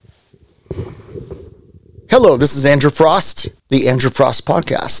Hello, this is Andrew Frost, the Andrew Frost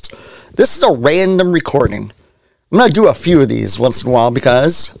Podcast. This is a random recording. I'm going to do a few of these once in a while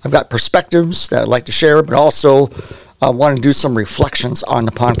because I've got perspectives that I'd like to share, but also want to do some reflections on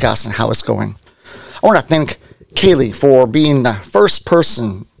the podcast and how it's going. I want to thank Kaylee for being the first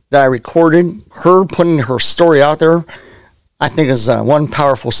person that I recorded. Her putting her story out there, I think is one,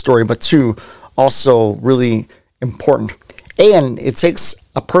 powerful story, but two, also really important. And it takes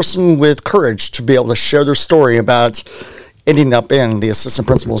a person with courage to be able to share their story about ending up in the assistant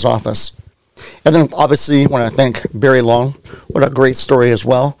principal's office. And then obviously I want to thank Barry Long. What a great story as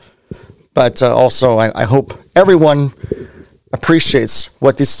well. But also I hope everyone appreciates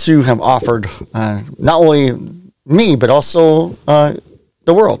what these two have offered, not only me, but also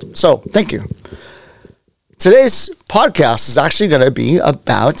the world. So thank you. Today's podcast is actually going to be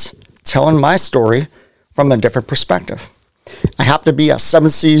about telling my story from a different perspective. I happened to be at Seven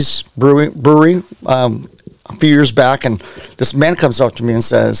Seas Brewery a few years back, and this man comes up to me and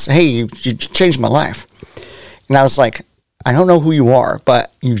says, "Hey, you changed my life." And I was like, "I don't know who you are,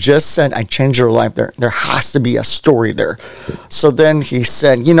 but you just said I changed your life. There has to be a story there." So then he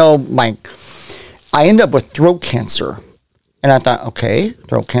said, I ended up with throat cancer. And I thought, okay,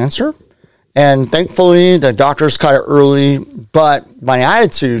 throat cancer? And thankfully, the doctors caught it early, but my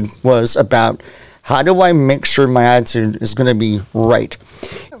attitude was about, how do I make sure my attitude is going to be right?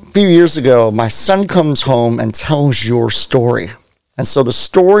 A few years ago, my son comes home and tells your story. And so the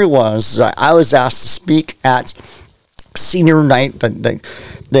story was, I was asked to speak at senior night,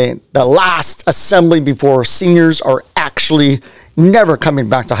 the last assembly before seniors are actually never coming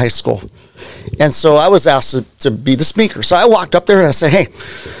back to high school. And so I was asked to be the speaker. So I walked up there and I said, "Hey,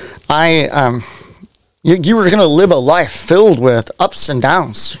 you were going to live a life filled with ups and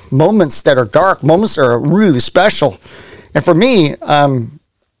downs, moments that are dark, moments that are really special." And for me,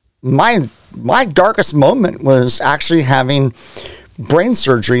 my darkest moment was actually having brain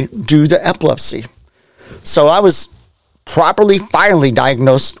surgery due to epilepsy. So I was finally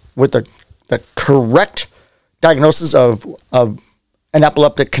diagnosed with the correct diagnosis of an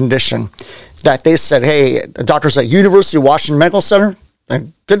epileptic condition that they said, hey, the doctors at University of Washington Medical Center,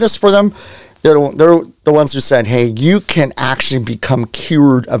 thank goodness for them, they're the ones who said, hey, you can actually become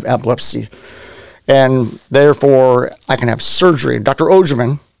cured of epilepsy. And therefore, I can have surgery. Dr.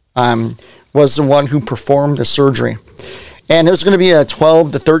 Ogerman was the one who performed the surgery. And it was going to be a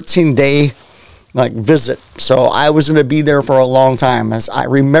 12 to 13 day visit. So I was going to be there for a long time. As I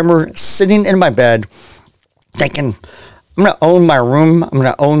remember sitting in my bed thinking, I'm going to own my room. I'm going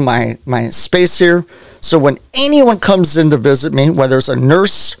to own my space here. So when anyone comes in to visit me, whether it's a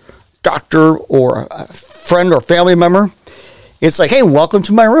nurse, doctor, or a friend or family member, it's like, hey, welcome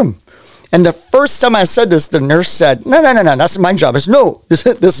to my room. And the first time I said this, the nurse said, no, that's my job. It's no, this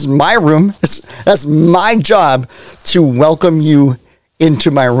is my room. That's my job to welcome you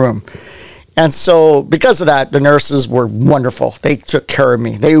into my room. And so because of that, the nurses were wonderful. They took care of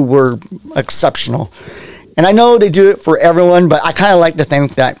me. They were exceptional. And I know they do it for everyone, but I kind of like to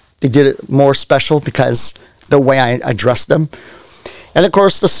think that they did it more special because the way I addressed them. And of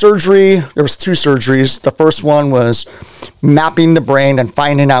course, the surgery, there was two surgeries. The first one was mapping the brain and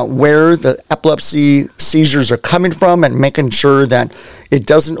finding out where the epilepsy seizures are coming from and making sure that it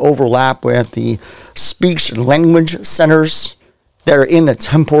doesn't overlap with the speech and language centers that are in the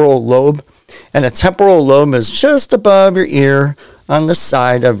temporal lobe. And the temporal lobe is just above your ear on the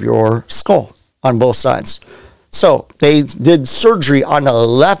side of your skull on both sides. So they did surgery on the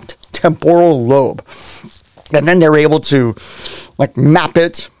left temporal lobe. And then they were able to map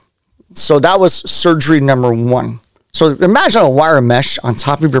it. So that was surgery number one. So imagine a wire mesh on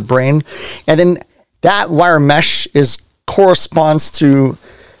top of your brain. And then that wire mesh corresponds to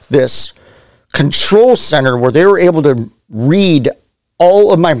this control center where they were able to read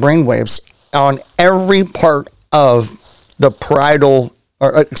all of my brain waves on every part of the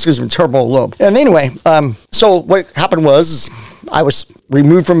temporal lobe. And anyway, so what happened was I was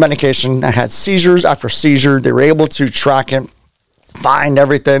removed from medication. I had seizures after seizure. They were able to track it, find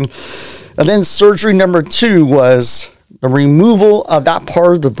everything. And then surgery number two was the removal of that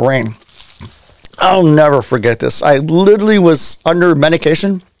part of the brain. I'll never forget this. I literally was under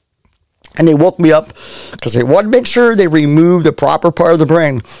medication and they woke me up because they wanted to make sure they removed the proper part of the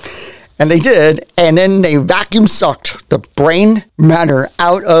brain. And they did, and then they vacuum sucked the brain matter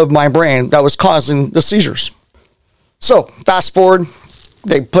out of my brain that was causing the seizures. So, fast forward,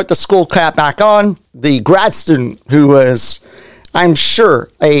 they put the skull cap back on. The grad student who was, I'm sure,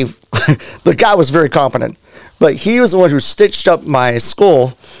 the guy was very confident, but he was the one who stitched up my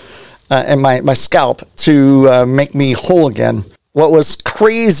skull and my scalp to make me whole again. what was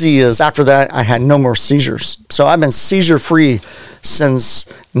crazy is after that, I had no more seizures. So I've been seizure free since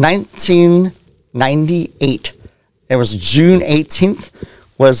 1998. It was June 18th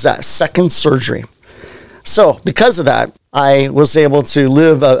was that second surgery. So because of that, I was able to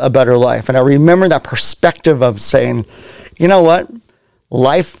live a better life. And I remember that perspective of saying, you know what?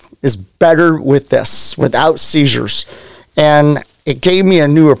 Life is better with this, without seizures. And it gave me a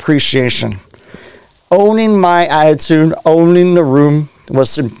new appreciation. Owning my attitude, owning the room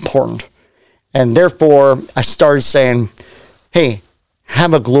was important. And therefore, I started saying, hey,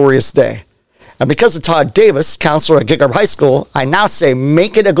 have a glorious day. And because of Todd Davis, counselor at Gig Up High School, I now say,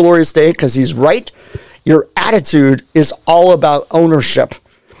 make it a glorious day because he's right. Your attitude is all about ownership.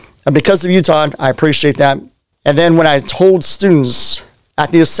 And because of you, Todd, I appreciate that. And then when I told students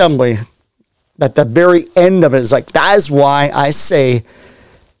at the assembly, at the very end of it, is like, that is why I say,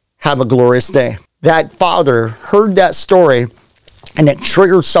 have a glorious day. That father heard that story and it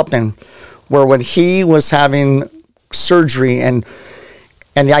triggered something where when he was having surgery and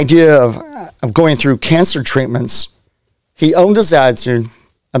the idea of going through cancer treatments, he owned his attitude.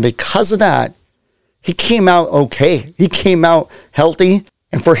 And because of that, he came out okay. He came out healthy.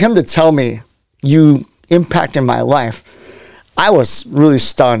 And for him to tell me, you impacted my life, I was really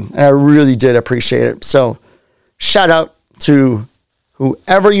stunned. And I really did appreciate it. So shout out to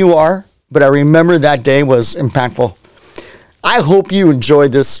whoever you are. But I remember that day was impactful. I hope you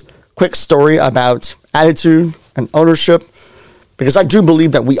enjoyed this quick story about attitude and ownership, because I do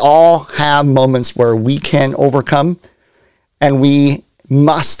believe that we all have moments where we can overcome, and we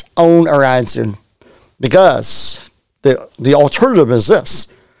must own our attitude, because the alternative is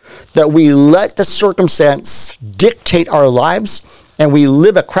this, that we let the circumstance dictate our lives and we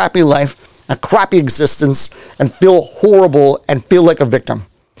live a crappy life, a crappy existence, and feel horrible and feel like a victim.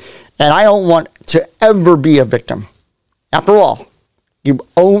 And I don't want to ever be a victim. After all, you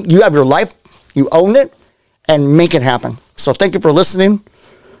have your life, you own it, and make it happen. So thank you for listening.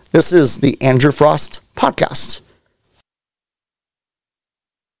 This is the Andrew Frost Podcast.